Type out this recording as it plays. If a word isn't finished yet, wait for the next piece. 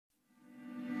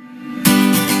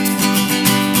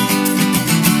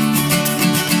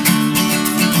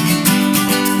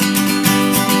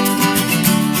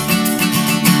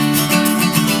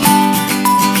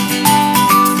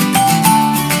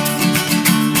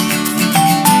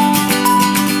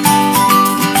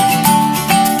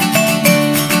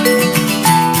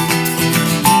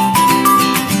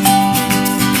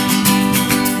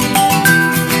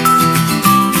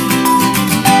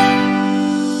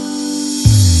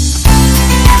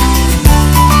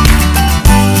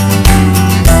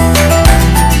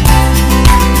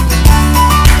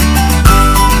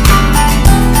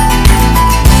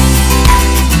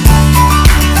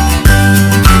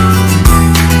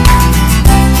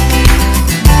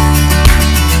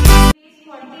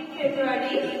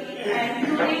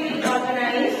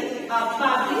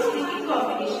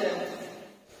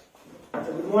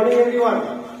morning, everyone.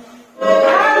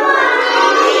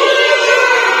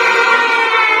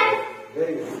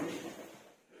 Very good.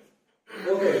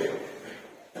 Okay.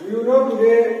 You know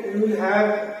today we will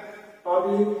have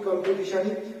public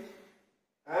competition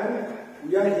and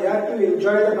we are here to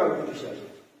enjoy the competition.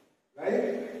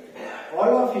 Right?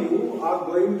 All of you are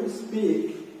going to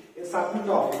speak a certain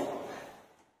topic.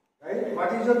 Right?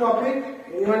 What is your topic?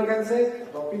 Anyone can say?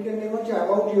 Topic and name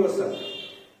about yourself.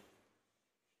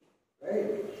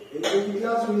 Right? LKG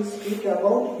class will speak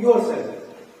about yourself.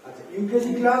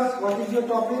 UKG class, what is your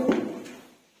topic?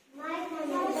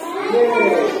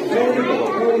 Yes, very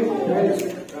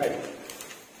good. Right.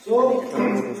 So,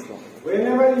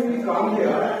 whenever you will come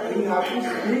here, you have to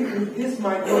speak with this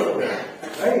microphone.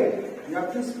 Right? You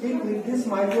have to speak with this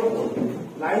microphone.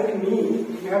 Like me,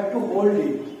 you have to hold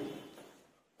it.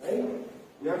 Right?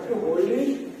 You have to hold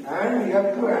it and you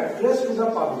have to address to the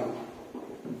public.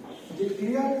 Is it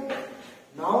clear?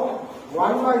 Now,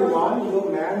 one by one,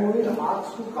 your man will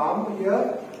ask to come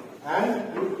here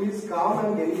and you please come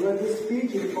and deliver the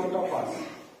speech in front of us.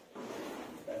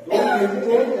 Don't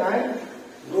hesitate and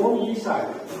don't be shy.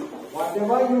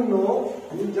 Whatever you know,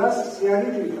 you just share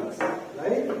it with us.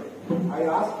 Right? I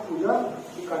ask Pooja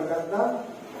to conduct the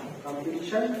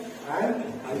competition and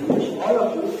I wish all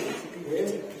of you a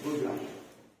good luck.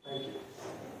 Thank you.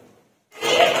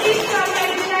 Please come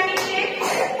and Islamic Sheikh.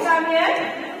 Come here.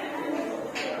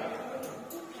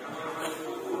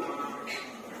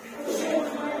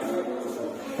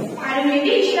 Are you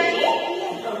ready, Shani?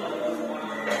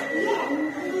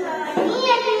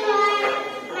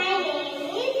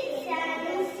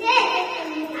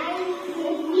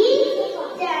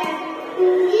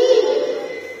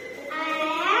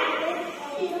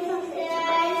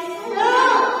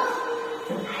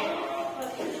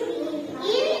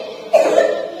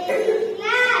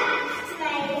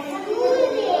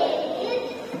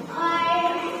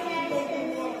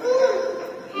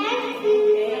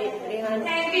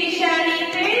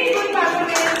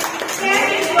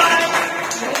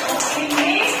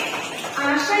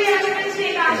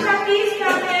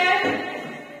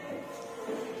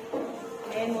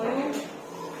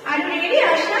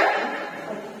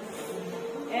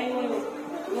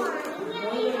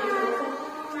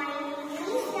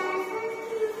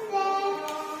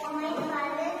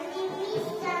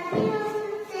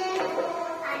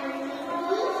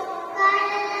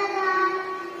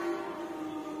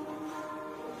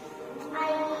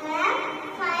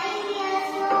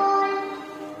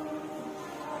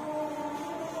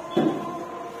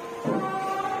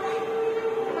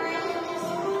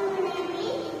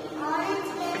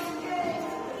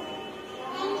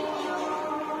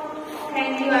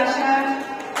 Thank you, Asha.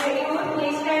 Very good.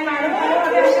 Please stand, madam. Asha,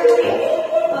 please. Okay.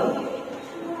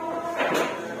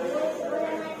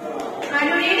 Are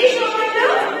you ready, Shobhata?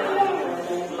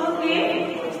 Okay.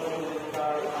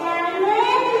 Hello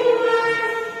everyone.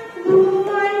 Good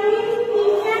morning,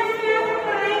 teachers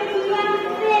and my dear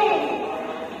friends.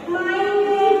 My name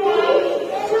is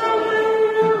Shobhata.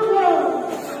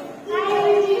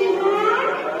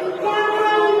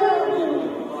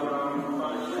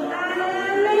 I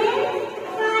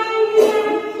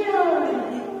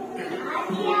will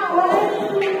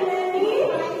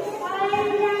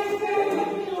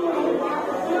not examine you.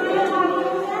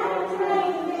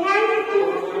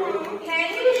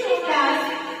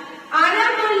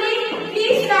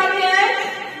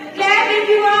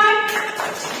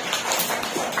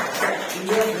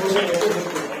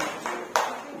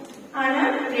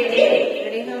 Anna, ready?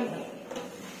 Ready now.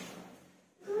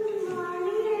 Good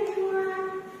morning everyone.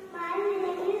 My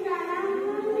name is Anna.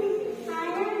 I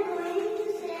am going to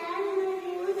share my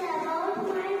views about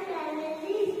my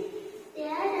family. There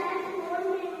are 4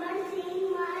 members in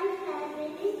my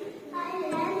family. I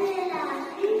have a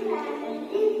lovely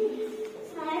family.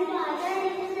 My father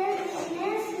is a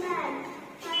businessman.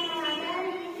 My mother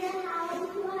is a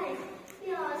housewife.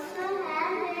 We also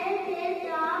have a pet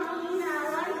dog in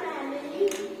our family.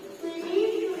 We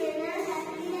live together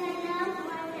happily. I love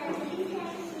my family.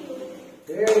 Thank you.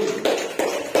 Very good.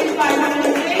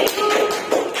 Very good.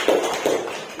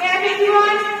 Clap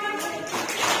everyone.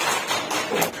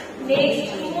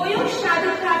 Next, Moyuk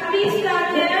Shadukha, please start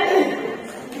there.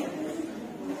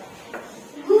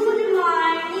 Good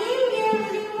morning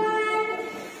everyone.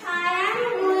 I am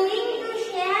going to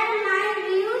share my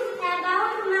views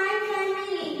about my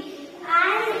family. I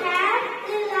have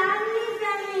a lovely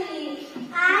family.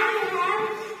 I have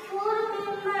 4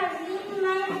 members in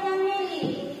my family.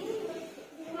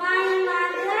 My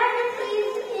mother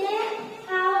is a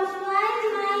housewife.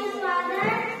 My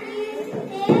father is a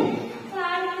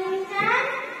carpenter.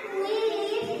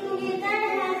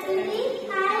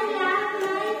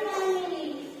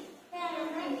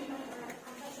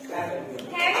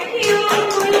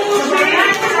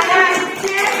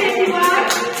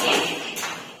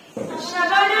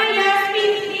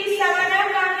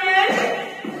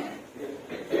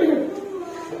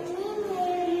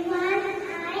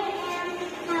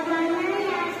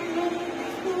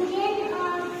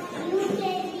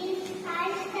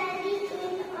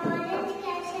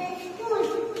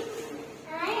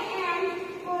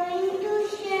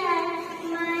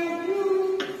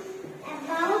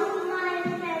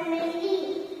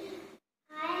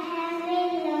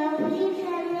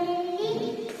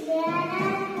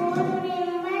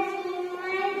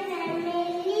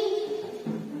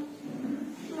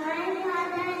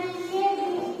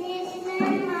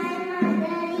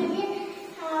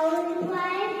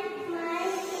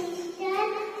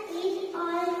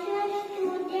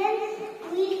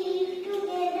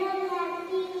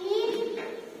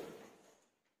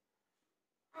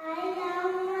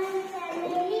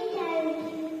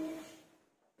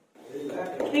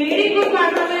 Very good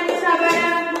performance,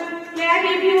 Sagar. Clap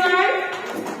everyone.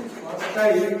 First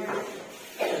time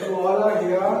you all are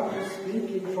here to speak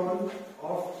in front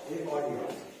of a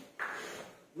audience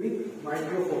with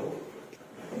microphone.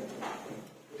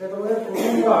 এটা তোমাদের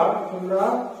প্রথমবার তোমরা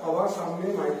সবার সামনে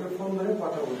microphone ধরে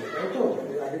কথা বলবে, তাই তো?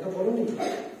 এর আগে তো বলোনি,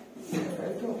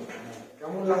 তাই তো?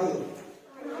 কেমন লাগলো?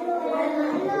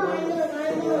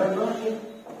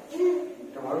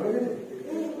 ভালো লেগেছে?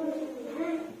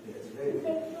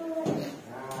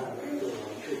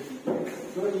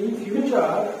 So in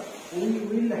future we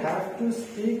will have to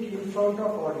speak in front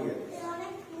of audience.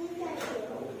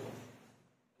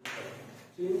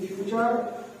 So in future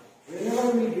whenever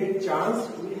we get chance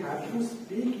we have to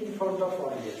speak in front of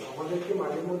audience. আমাদেরকে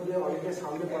মাঝে মধ্যে অনেকের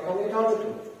সামনে কথা বলতে হবে তো।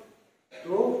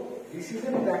 So this is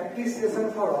a practice session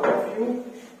for all of you.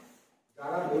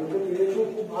 যারা বলতে পেরেছো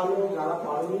খুব ভালো, যারা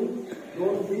পারোনি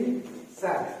don't be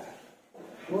sad,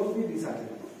 don't be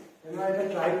disheartened. তোমরা এটা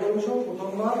ট্রাই করেছো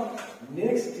প্রথমবার,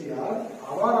 নেক্সট ইয়ার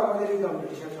আবার আমাদের এই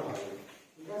কম্পিটিশনটা হবে,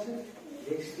 ঠিক আছে?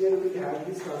 Next year will have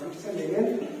this competition again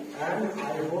and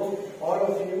I hope all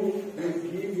of you will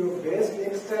give your best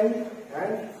next time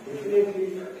and definitely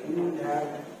you will have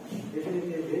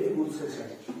definitely a very good session.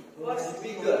 First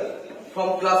speaker from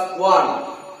class 1,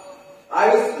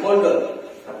 Ayush Mondal.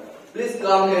 Please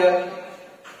come here.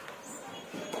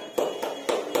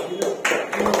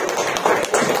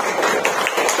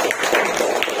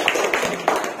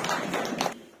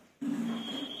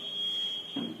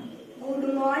 Good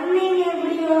morning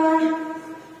everyone.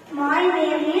 My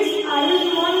name is Ayush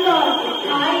Mondal.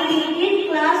 I live in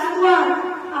class 1.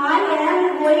 I am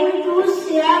going to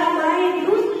share my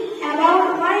views about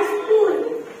my school.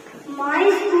 My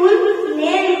school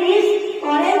name is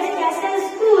Orange Castle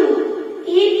School.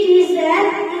 It is an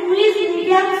English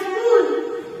medium school.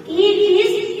 It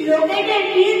is located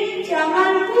in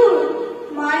Jamalpur.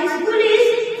 My school is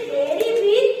very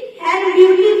big and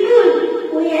beautiful.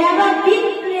 We have a big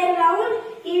playground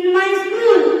in my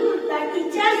school. The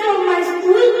teachers of my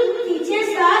school teaches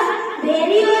us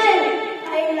very well.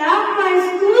 I love my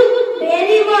school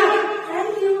very much.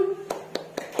 Thank you.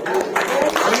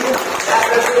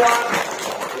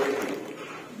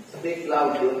 Speak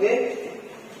loudly, okay?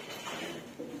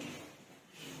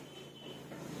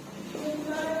 Good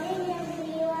morning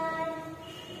everyone.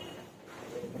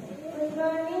 Good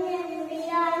morning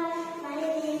everyone. My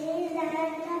name is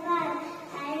Anantapal.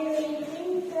 I live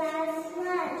in class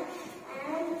 1.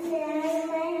 I am sharing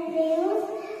my views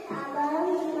about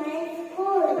my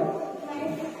school. My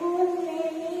school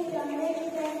name is Orange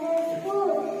Castle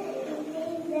School. It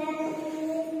is an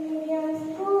English medium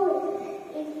school.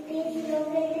 It is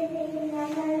located in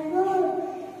Jamalpur.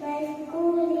 My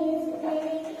school is very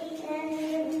big and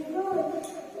beautiful.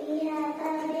 We have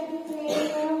a big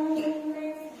playground in my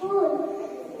school.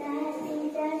 The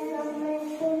teachers of my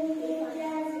school teach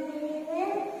us very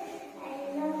well. I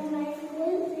love my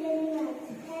school very much.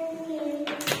 Thank you.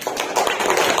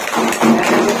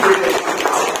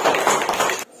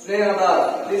 Sneha,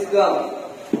 please come.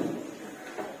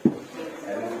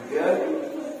 Here?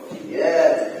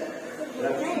 Yes. You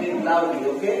have to speak loudly,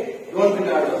 okay? Don't be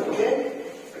nervous, okay?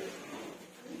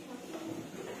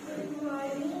 Good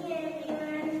morning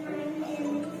everyone. My name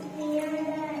is Priya.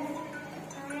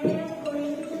 I am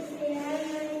going to share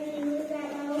my views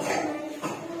about my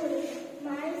school.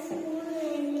 My school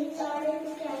name is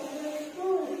Orange Castle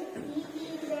School. It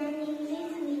is an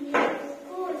English medium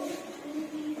school. It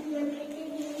is located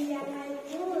in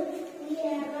Jamalpur. We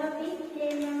have a big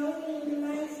playground in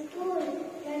my school.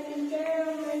 The teacher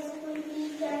of my school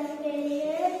teaches us very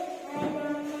well. I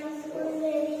love my school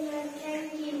very much.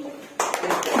 Thank you.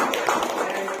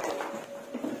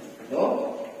 No?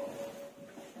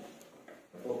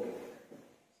 Okay.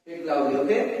 Speak loudly,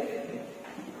 okay?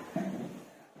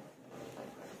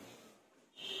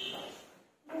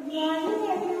 Good morning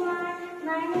everyone.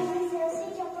 My name is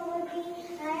Elsie Chakraborty.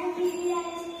 I am really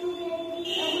nice to get this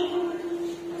opportunity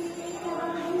to speak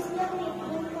about this topic,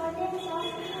 importance of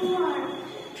teamwork.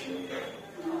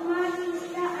 Teamwork is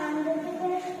the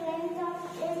unbreakable strength of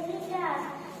every task.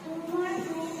 Teamwork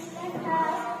makes the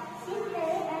task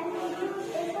simple and reduce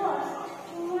efforts.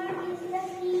 Teamwork is the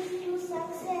key to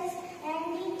success and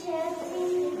it helps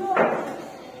in growth.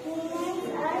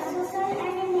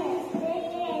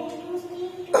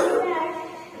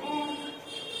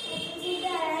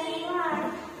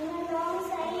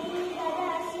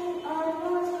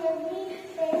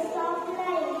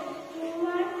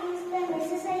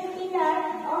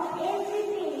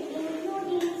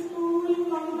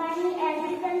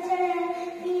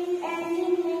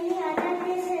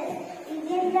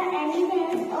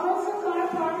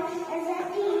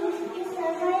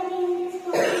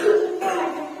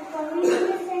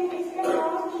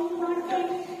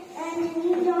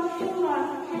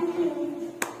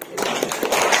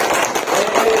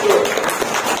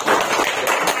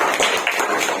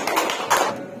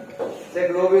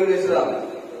 Sheikh Robiul Islam.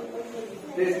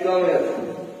 Please come here.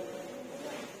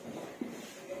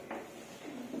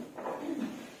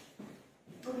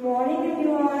 Good morning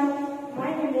everyone. My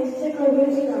name is Sheikh Robiul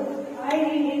Islam. I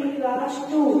read in class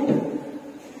 2.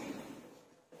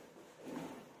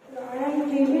 I am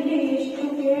privileged to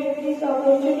get this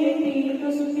opportunity to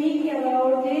speak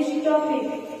about this topic,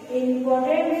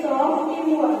 importance of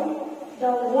teamwork.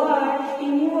 The word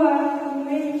teamwork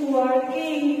means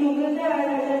working together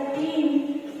as a team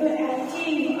to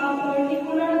achieve a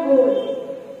particular goal.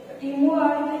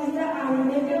 Teamwork is the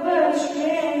unbreakable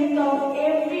strength of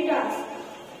every task.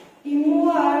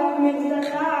 Teamwork makes the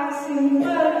task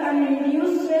simple and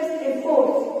reduces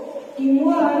efforts.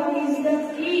 Teamwork is the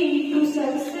key to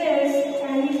success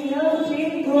and it helps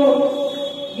in growth.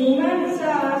 Humans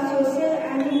are social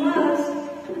animals.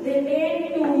 They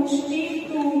tend to stick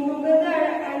together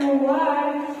and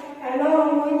work along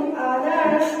with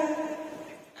others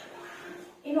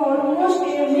in almost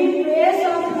every phase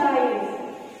of life.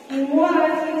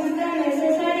 Teamwork is the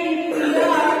necessary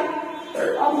pillar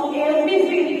of every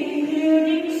field,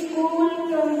 including school,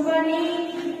 company,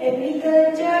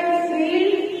 agriculture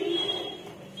field,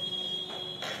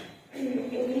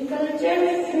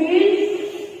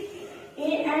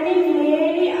 and in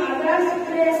many other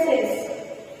places.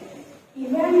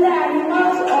 Even the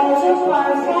animals also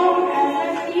perform as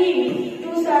a team to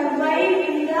survive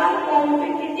in the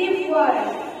competitive world.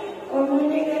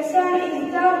 Communication is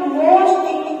the most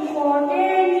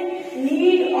important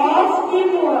need of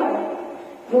teamwork.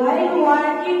 While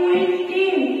working with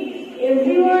team,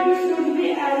 everyone should be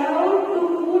allowed to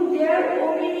put their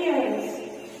opinions.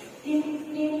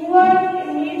 Teamwork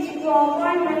needs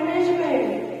proper management.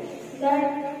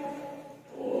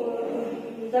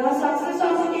 The success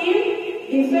of team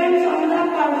depends on the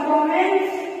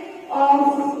performance of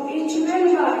each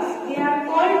member. They are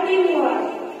called teamwork.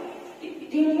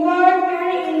 Teamwork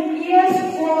can increase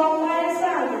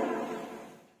cooperation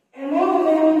among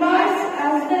members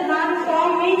as they learn from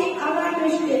each other's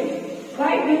mistakes.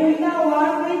 By doing the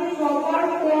work with proper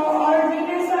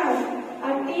coordination, a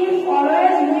team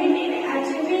always wins in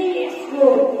achieving its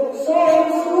goal. So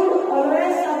we should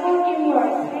always support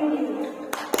teamwork. Thank you.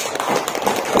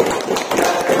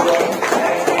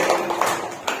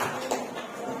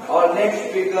 Our next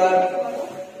speaker,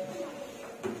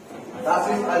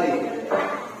 Tasif Ali.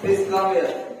 Please come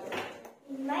here.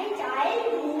 In my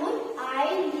childhood, I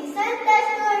listened the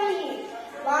story.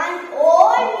 One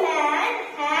old man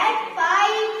had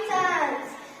 5 sons.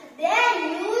 They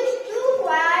used to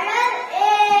quarrel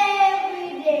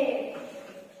every day.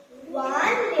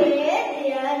 One day,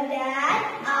 their dad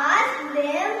asked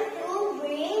them to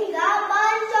bring a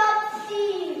bunch of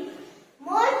sticks.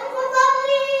 Most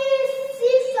probably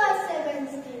 6 or 7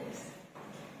 sticks.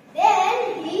 Then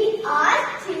he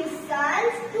asked his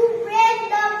sons to break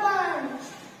the bunch.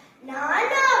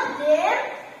 None of them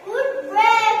could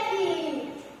break it.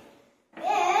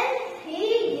 Then he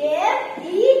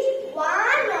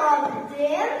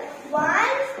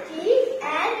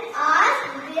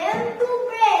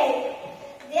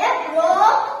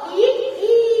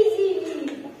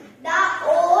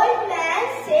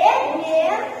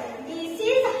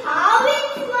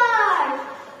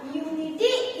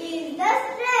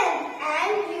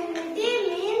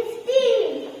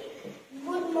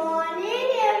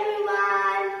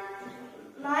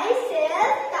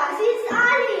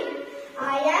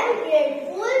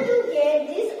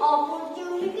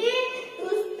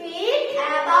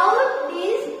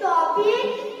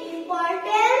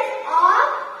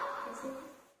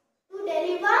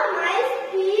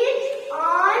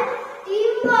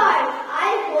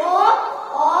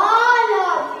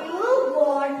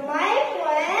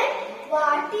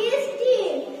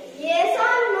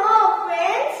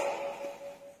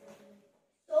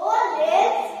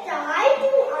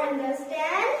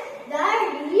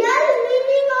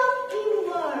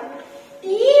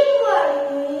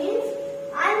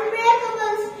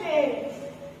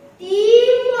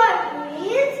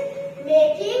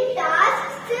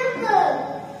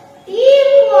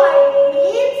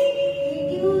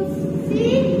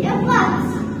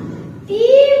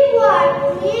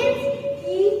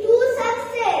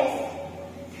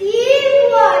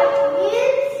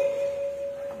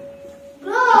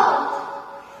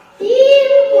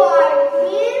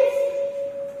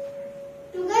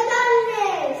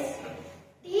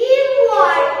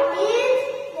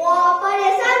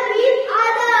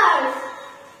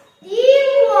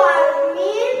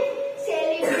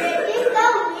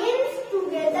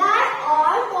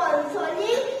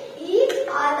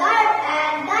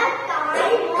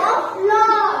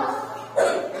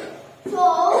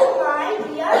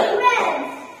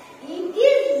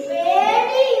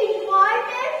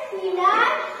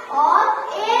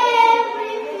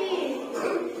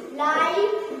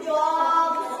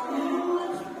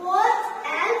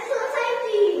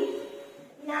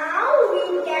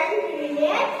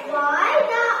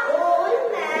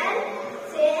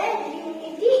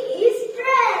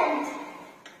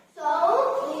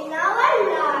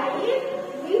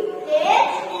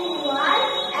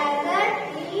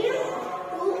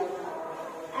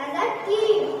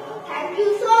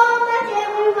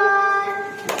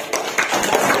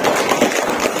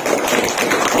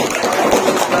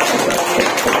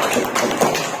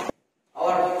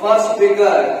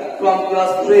from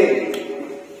class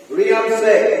 3. Rian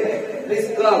Sheikh, please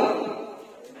come.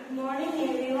 Good morning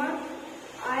everyone.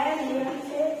 I am Rian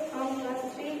Sheikh from class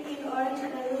 3 in Orange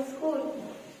Primary School.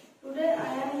 Today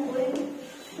I am privileged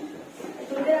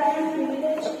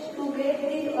to get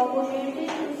this opportunity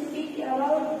to speak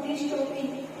about this topic.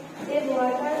 Save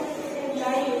water, save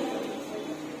life.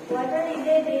 Water is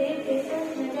a very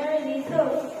precious natural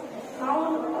resource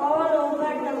found all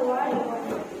over the world,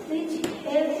 which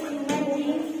helps human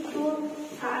beings to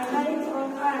survive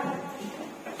on Earth.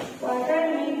 Water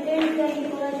maintains the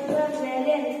ecological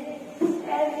balance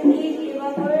as it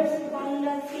evaporates from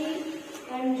the sea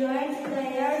and joins the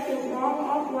air to form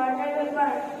of water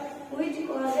vapor, which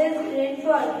causes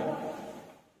rainfall.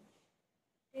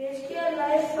 Terrestrial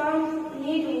life forms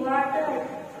need water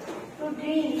to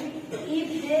drink. If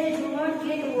they do not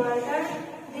get water,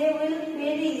 they will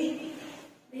perish.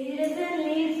 Vegetation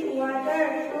needs water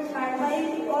to survive.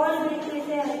 All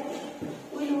vegetation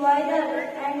will wither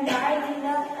and die in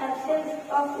the absence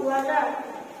of water.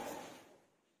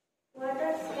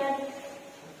 Water scarcity.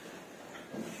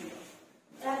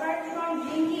 Apart from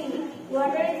drinking,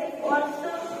 water is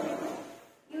also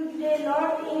used a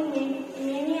lot in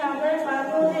many other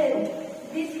purposes.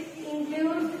 This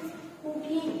includes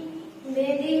cooking,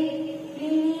 bathing,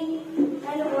 cleaning,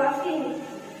 and washing.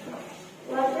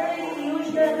 Water is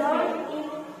used a lot in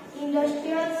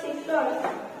industrial sectors.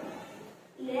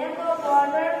 Lack of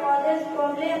water causes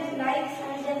problems like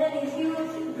sanitation issues,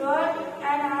 drought,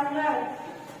 and hunger.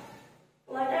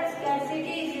 Water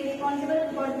scarcity is responsible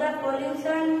for the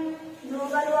pollution,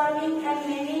 global warming, and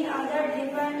many other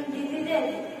different diseases.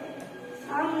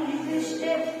 Some disease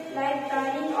steps like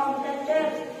turning off the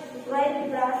tap while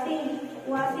brushing,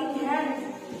 washing hands.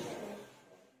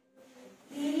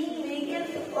 Cleaning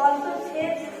vehicles also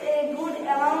saves a good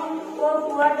amount of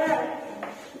water.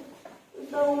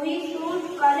 So we should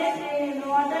collect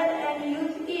water and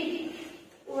use it.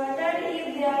 Water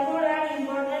is therefore an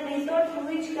important resource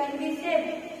which can be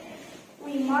saved.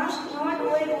 We must not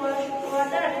waste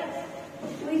water.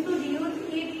 We should use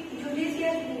it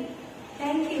judiciously.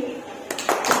 Thank you.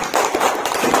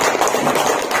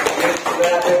 Let's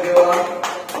clap everyone.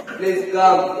 Please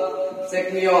come. Check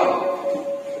me on.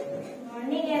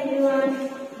 Morning everyone.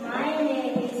 My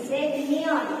name is Sheikh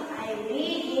Neon. I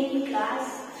read in class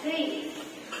 3.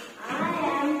 I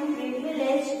am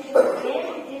privileged to get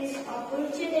this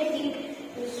opportunity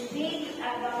to speak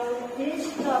about this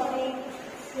topic,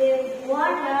 save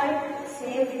water,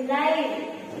 save life.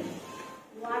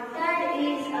 Water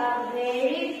is a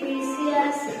very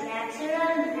precious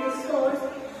natural resource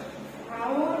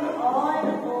found all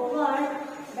over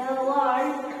the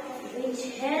world, which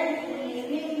help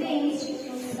living beings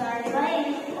to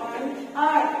survive on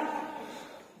Earth.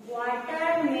 Water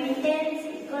maintains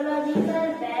ecological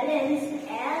balance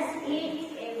as it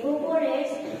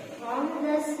evaporates from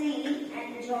the sea and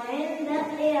joins the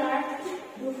air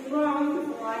to form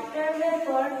water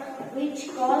vapor, which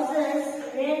causes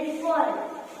rainfall.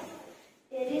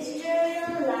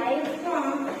 Terrestrial life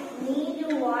forms need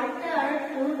water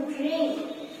to drink.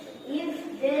 If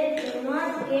they do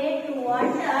not get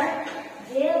water,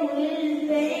 they will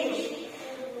perish.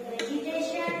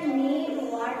 Vegetation needs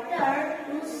water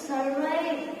to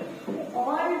survive.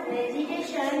 All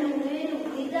vegetation will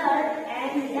wither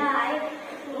and die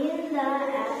in the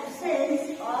absence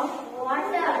of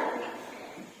water.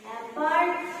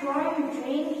 Apart from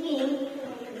drinking,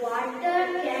 water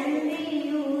can be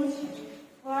used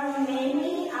for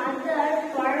many other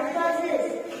purposes,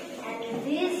 and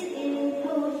this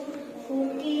includes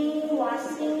cooking,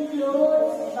 washing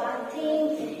clothes, bathing,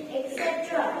 etc.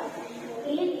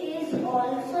 It is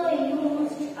also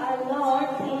used a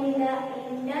lot in the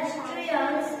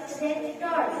industrial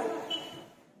sectors.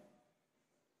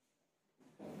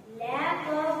 Lack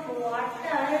of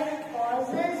water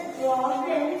causes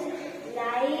problems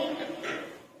like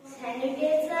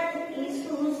sanitation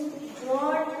issues,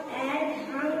 drought, and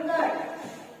hunger.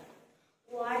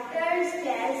 Water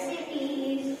scarcity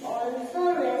is also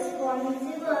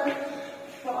responsible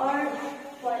for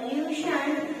pollution,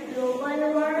 global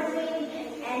warming,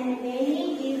 and many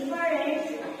different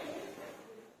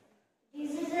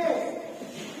diseases.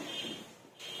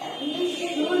 We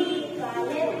should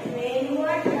collect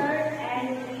rainwater and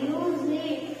use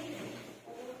it.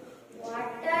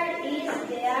 Water is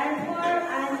therefore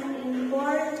an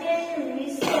important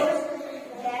resource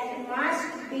that must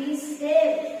be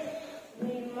saved.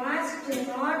 We must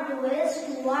not waste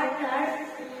water.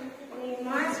 We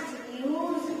must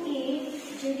use it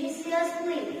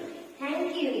judiciously. Thank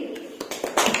you.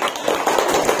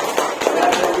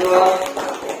 Thank you all.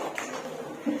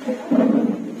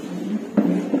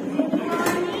 Good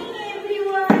morning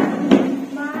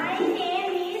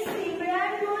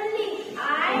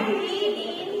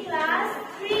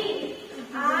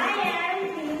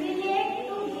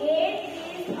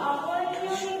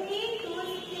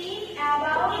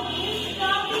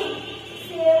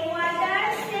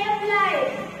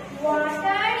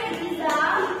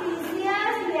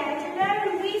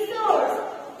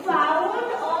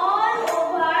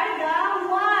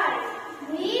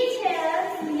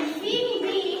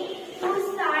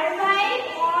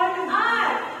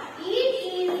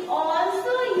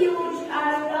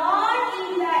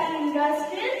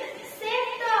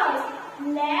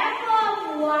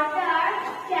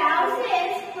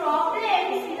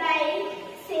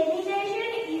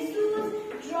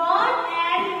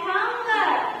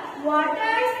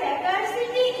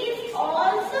scarcity is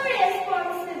also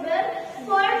responsible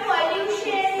for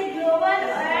pollution, global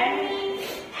warming,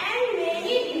 and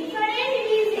many different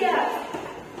reasons.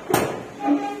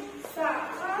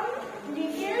 Some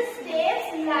little steps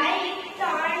like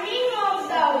turning off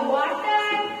the water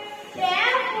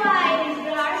tap while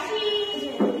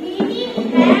brushing, cleaning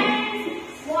hands,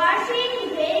 washing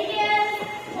vehicles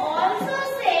also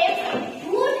save a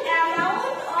good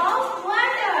amount of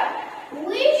water.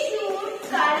 We should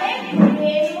collect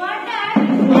rainwater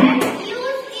and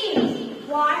use it.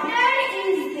 Water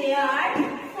is there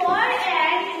for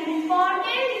an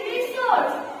important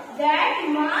resource that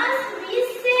must be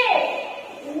saved.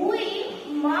 We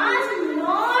must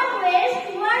not waste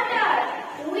water.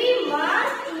 We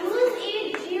must use it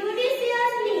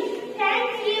judiciously.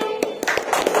 Thank you.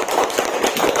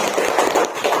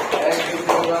 Thank you,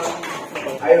 Simran.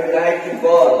 I would like to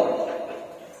call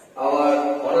our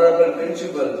Honorable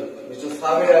Principal, Mr.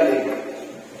 Sabir Ali, to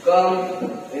come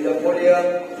in the podium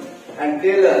and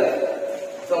tell us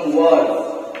some words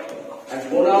and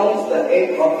pronounce the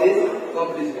aim of this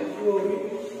competition.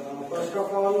 First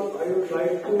of all, I would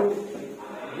like to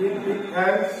give big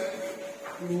thanks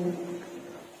to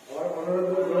our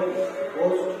honorable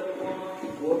host,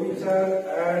 Govind sir,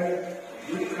 and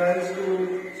big thanks to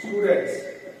students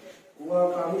who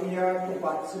are coming here to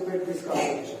participate in this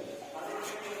competition.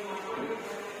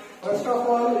 First of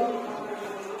all,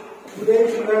 today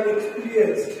you have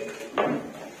experienced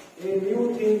a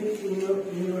new thing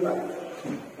in your life.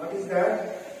 What is that?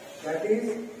 That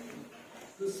is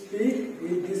to speak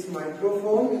with this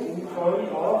microphone in front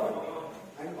of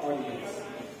an audience.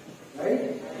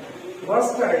 Right?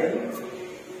 First time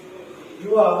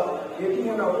you are getting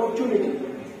an opportunity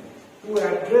to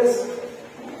address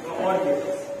the audience,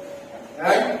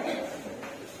 and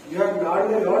you have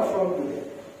learned a lot from today.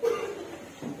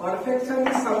 Perfection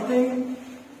is something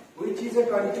which is a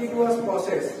continuous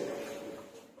process.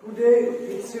 Today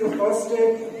it's your first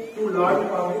step to learn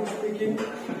public speaking.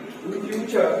 In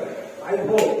future, I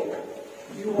hope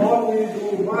you all will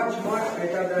do much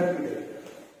better than today.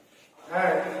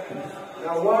 And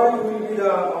the world will be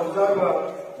the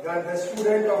observer that the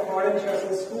student of Foreign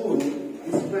Churches School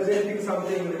is presenting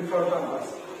something in front of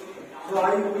us. So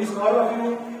I wish all of you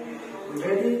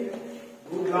ready,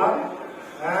 good luck,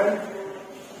 and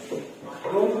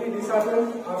don't be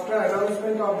disheartened after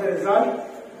announcement of the result.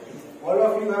 All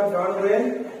of you have done well.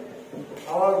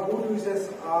 Our good wishes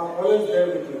are always there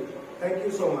with you. Thank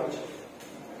you so much.